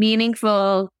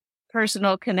meaningful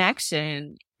personal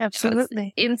connection.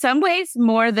 Absolutely. In some ways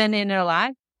more than in a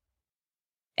live.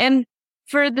 And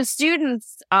for the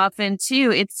students often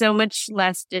too, it's so much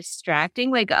less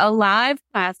distracting. Like a live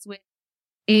class with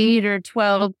 8 or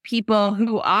 12 people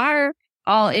who are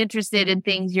all interested in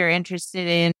things you're interested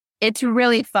in. It's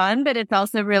really fun, but it's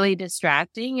also really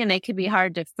distracting and it can be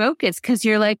hard to focus because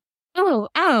you're like, look what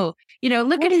at are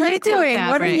you doing?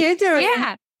 What are you doing?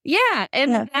 Yeah.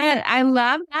 And that, I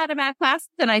love that about classes.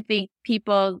 And I think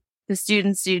the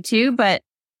students do too, but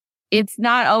it's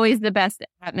not always the best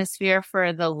atmosphere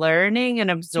for the learning and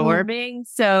absorbing.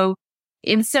 So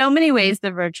in so many ways,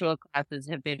 the virtual classes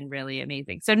have been really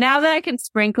amazing. So now that I can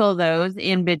sprinkle those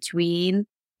in between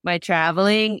my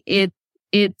traveling, it's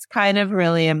kind of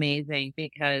really amazing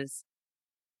because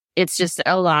it's just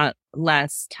a lot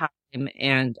less time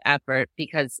and effort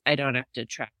because I don't have to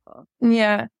travel.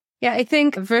 Yeah. Yeah. I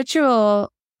think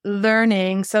virtual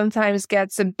learning sometimes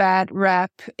gets a bad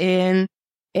rep in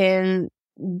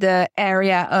the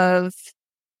area of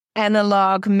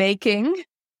analog making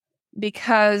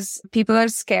because people are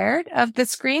scared of the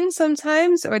screen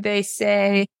sometimes, or they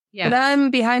say, but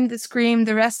I'm behind the screen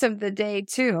the rest of the day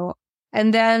too.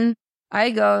 And then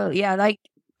I go, like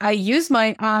I use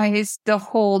my eyes the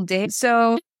whole day.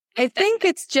 So I think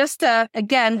it's just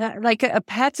like a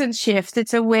pattern shift.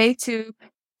 It's a way to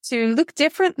look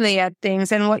differently at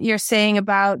things. And what you're saying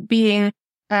about being,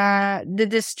 the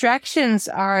distractions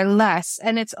are less,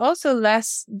 and it's also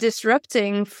less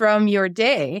disrupting from your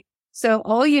day. So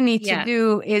all you need to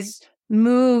do is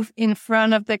move in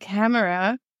front of the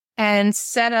camera and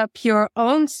set up your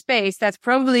own space that's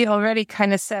probably already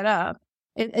kind of set up.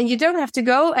 And you don't have to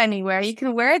go anywhere. You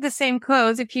can wear the same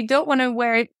clothes. If you don't want to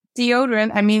wear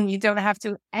deodorant, I mean, you don't have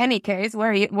to any case,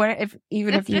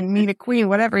 even if you meet a queen,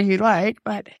 whatever you like.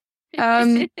 But,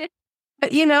 I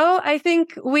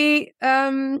think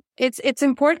it's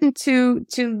important to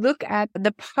look at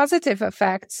the positive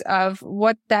effects of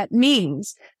what that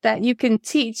means, that you can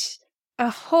teach a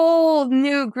whole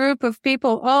new group of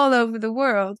people all over the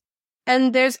world.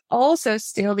 And there's also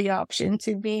still the option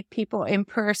to meet people in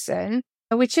person,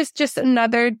 which is just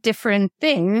another different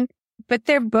thing, but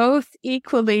they're both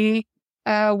equally,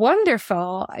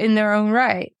 wonderful in their own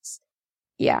rights.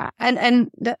 Yeah.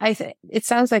 And I think it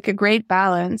sounds like a great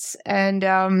balance. And,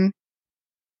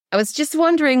 I was just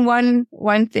wondering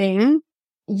one thing.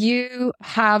 You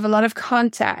have a lot of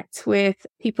contact with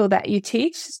people that you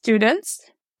teach, students.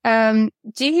 Do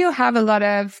you have a lot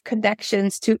of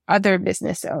connections to other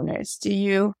business owners? Do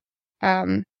you,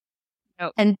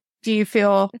 No. And do you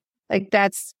feel like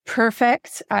that's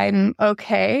perfect? I'm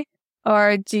okay.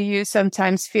 Or do you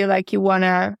sometimes feel like you want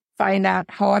to find out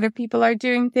how other people are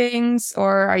doing things,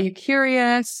 or are you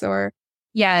curious? Or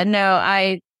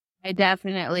I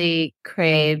definitely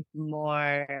crave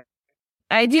more.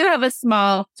 I do have a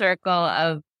small circle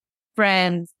of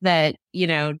friends that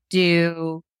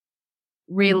do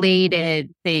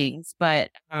related things,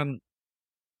 but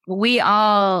we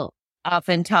all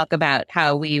often talk about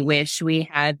how we wish we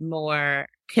had more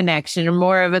connection or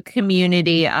more of a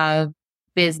community of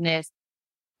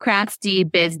crafty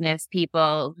business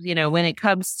people, when it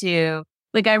comes to,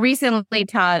 like, I recently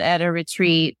taught at a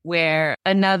retreat where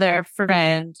another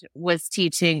friend was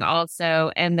teaching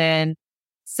also. And then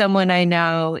someone I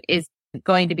know is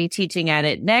going to be teaching at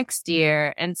it next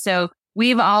year. And so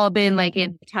we've all been like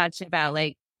in touch about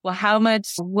like, well,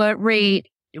 what rate,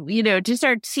 just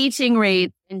our teaching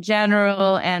rate in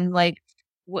general. And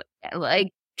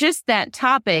just that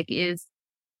topic is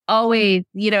always,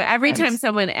 every time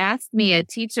someone asks me a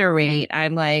teacher rate,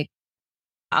 I'm like,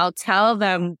 I'll tell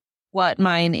them what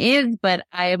mine is, but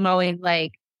I am always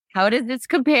like, how does this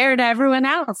compare to everyone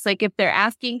else? Like if they're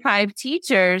asking 5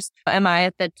 teachers, am I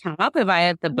at the top? Am I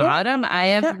at the bottom? I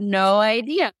have no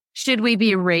idea. Should we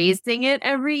be raising it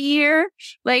every year?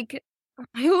 Like,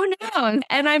 who knows?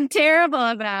 And I'm terrible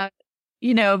about,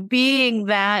 being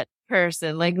that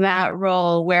person, like that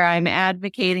role where I'm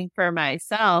advocating for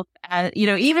myself.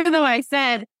 Even though I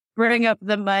said bring up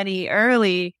the money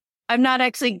early, I'm not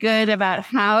actually good about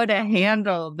how to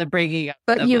handle the bringing up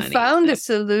the money. But you found a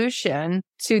solution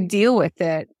to deal with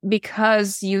it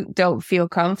because you don't feel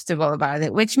comfortable about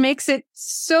it, which makes it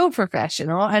so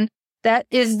professional. And that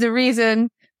is the reason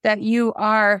that you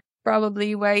are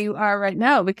probably where you are right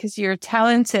now because you're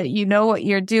talented, you know what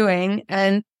you're doing,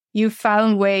 and you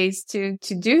found ways to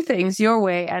do things your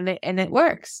way, and it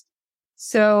works.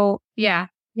 So yeah.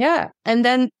 And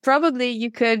then probably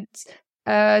you could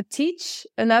teach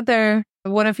another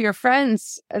one of your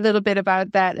friends a little bit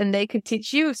about that, and they could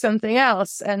teach you something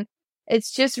else. And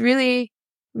it's just really,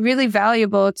 really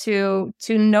valuable to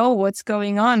know what's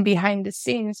going on behind the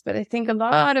scenes. But I think a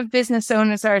lot of business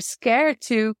owners are scared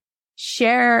to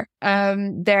share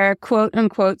their quote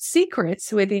unquote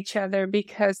secrets with each other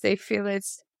because they feel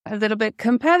it's a little bit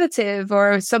competitive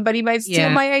or somebody might steal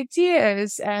my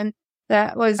ideas. And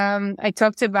that was, I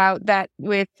talked about that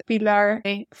with Pilar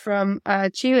from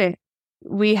Chile.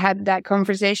 We had that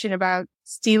conversation about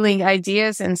stealing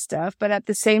ideas and stuff, but at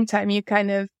the same time, you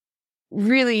kind of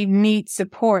really need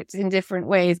support in different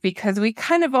ways because we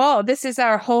kind of this is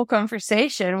our whole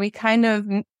conversation. We kind of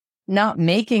not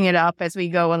making it up as we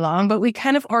go along, but we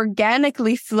kind of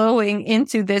organically flowing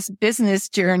into this business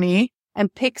journey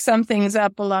and pick some things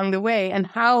up along the way. And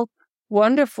how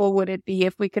wonderful would it be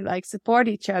if we could support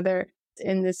each other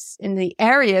in the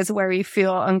areas where we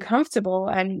feel uncomfortable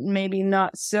and maybe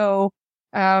not so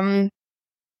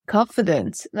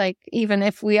confident. Even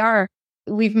if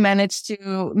we've managed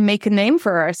to make a name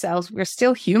for ourselves, we're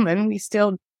still human. We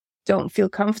still don't feel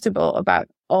comfortable about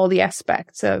all the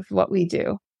aspects of what we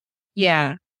do.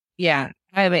 Yeah.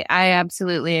 I mean, I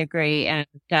absolutely agree, and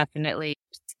definitely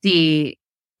see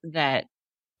that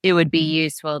it would be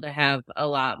useful to have a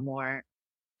lot more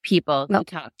people to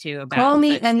talk to about. Call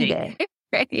me any day.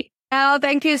 Great. Al,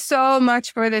 thank you so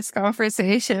much for this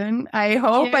conversation. I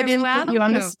hope I didn't put you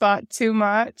on the spot too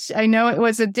much. I know it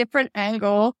was a different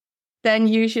angle than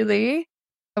usually.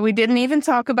 We didn't even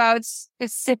talk about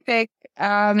specific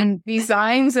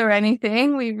designs or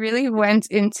anything. We really went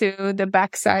into the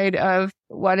backside of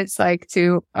what it's like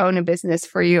to own a business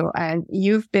for you. And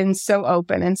you've been so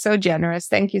open and so generous.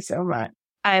 Thank you so much.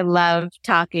 I love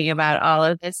talking about all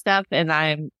of this stuff, and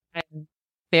I'm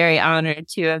very honored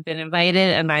to have been invited,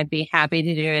 and I'd be happy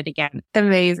to do it again.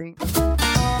 Amazing.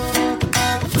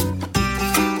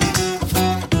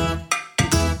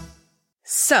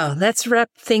 So let's wrap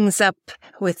things up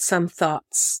with some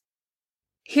thoughts.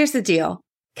 Here's the deal.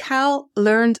 Cal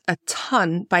learned a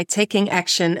ton by taking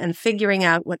action and figuring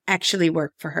out what actually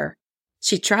worked for her.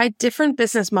 She tried different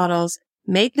business models,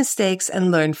 made mistakes,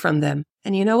 and learned from them.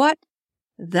 And you know what?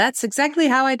 That's exactly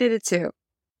how I did it too.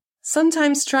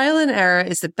 Sometimes trial and error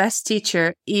is the best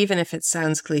teacher, even if it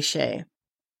sounds cliche.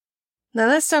 Now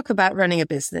let's talk about running a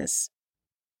business.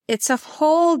 It's a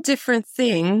whole different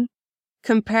thing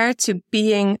compared to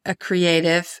being a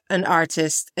creative, an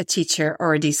artist, a teacher,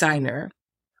 or a designer.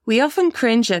 We often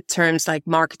cringe at terms like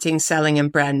marketing, selling,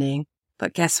 and branding,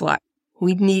 but guess what?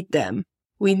 We need them.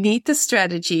 We need the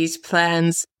strategies,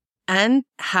 plans, and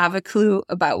have a clue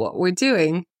about what we're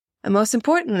doing. And most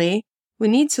importantly, we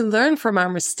need to learn from our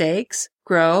mistakes,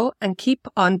 grow, and keep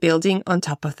on building on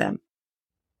top of them.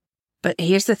 But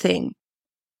here's the thing.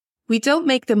 We don't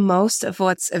make the most of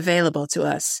what's available to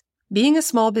us. Being a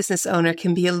small business owner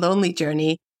can be a lonely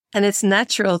journey, and it's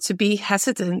natural to be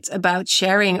hesitant about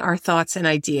sharing our thoughts and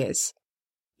ideas.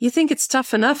 You think it's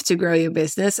tough enough to grow your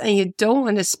business and you don't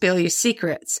want to spill your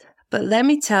secrets, but let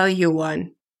me tell you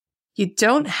one. You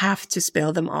don't have to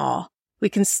spill them all. We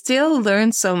can still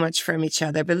learn so much from each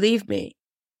other, believe me.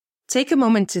 Take a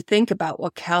moment to think about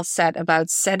what Cal said about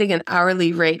setting an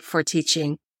hourly rate for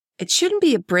teaching. It shouldn't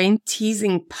be a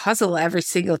brain-teasing puzzle every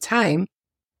single time.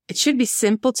 It should be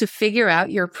simple to figure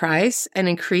out your price and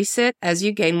increase it as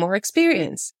you gain more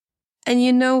experience. And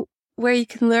you know where you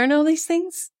can learn all these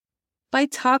things? By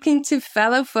talking to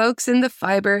fellow folks in the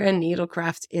fiber and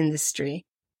needlecraft industry.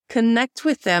 Connect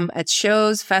with them at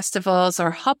shows, festivals,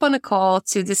 or hop on a call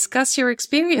to discuss your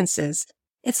experiences.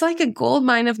 It's like a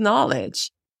goldmine of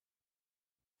knowledge.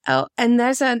 Oh, and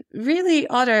there's a really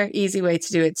other easy way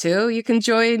to do it too. You can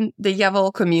join the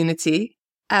Yabble community.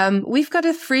 We've got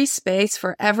a free space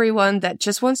for everyone that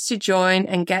just wants to join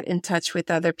and get in touch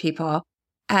with other people.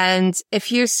 And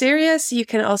if you're serious, you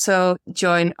can also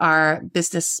join our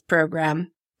business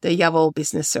program, the Yabble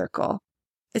Business Circle.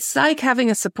 It's like having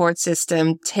a support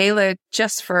system tailored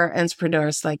just for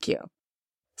entrepreneurs like you.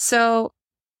 So,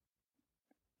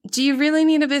 do you really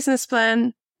need a business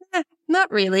plan? Not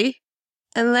really.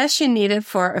 Unless you need it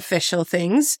for official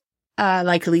things,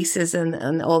 like leases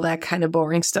and all that kind of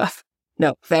boring stuff.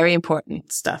 No, very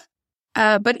important stuff.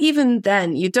 But even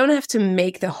then, you don't have to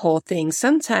make the whole thing.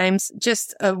 Sometimes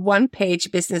just a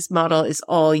one-page business model is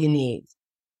all you need.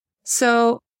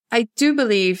 So I do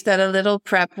believe that a little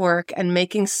prep work and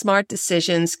making smart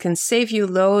decisions can save you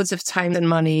loads of time and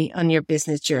money on your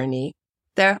business journey.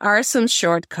 There are some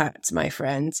shortcuts, my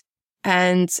friend.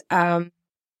 And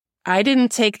I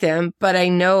didn't take them, but I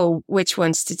know which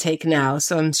ones to take now.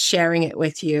 So I'm sharing it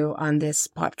with you on this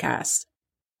podcast.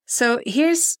 So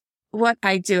here's what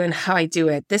I do and how I do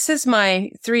it. This is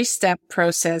my 3-step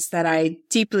process that I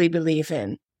deeply believe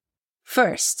in.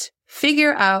 First,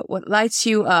 figure out what lights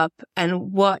you up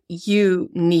and what you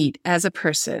need as a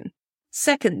person.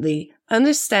 Secondly,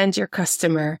 understand your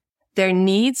customer, their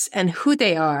needs and who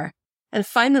they are. And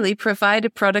finally, provide a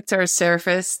product or a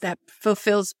service that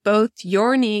fulfills both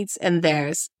your needs and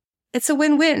theirs. It's a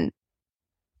win-win.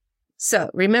 So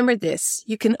remember this,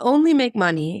 you can only make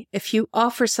money if you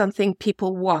offer something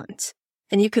people want,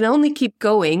 and you can only keep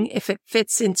going if it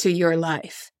fits into your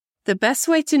life. The best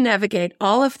way to navigate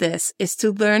all of this is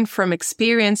to learn from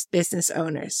experienced business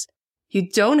owners. You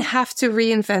don't have to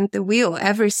reinvent the wheel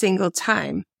every single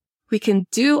time. We can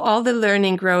do all the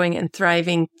learning, growing, and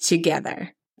thriving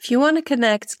together. If you want to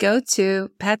connect, go to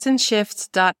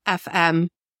patternshift.fm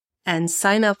and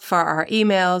sign up for our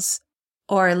emails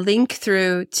or link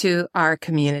through to our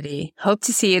community. Hope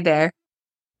to see you there.